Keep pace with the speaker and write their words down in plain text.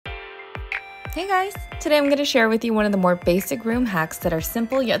Hey guys! Today I'm going to share with you one of the more basic room hacks that are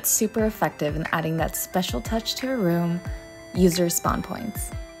simple yet super effective in adding that special touch to a room: user spawn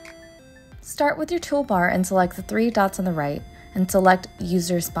points. Start with your toolbar and select the three dots on the right and select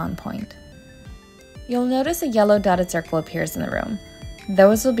User Spawn Point. You'll notice a yellow dotted circle appears in the room.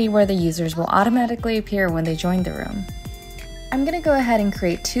 Those will be where the users will automatically appear when they join the room. I'm going to go ahead and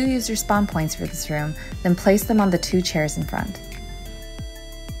create 2 user spawn points for this room, then place them on the 2 chairs in front.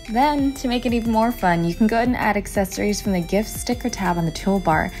 Then, to make it even more fun, you can go ahead and add accessories from the gift sticker tab on the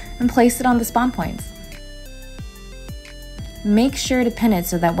toolbar and place it on the spawn points. Make sure to pin it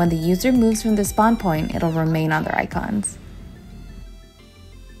so that when the user moves from the spawn point, it'll remain on their icons.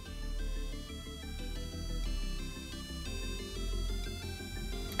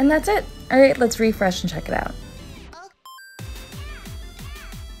 And that's it! Alright, let's refresh and check it out.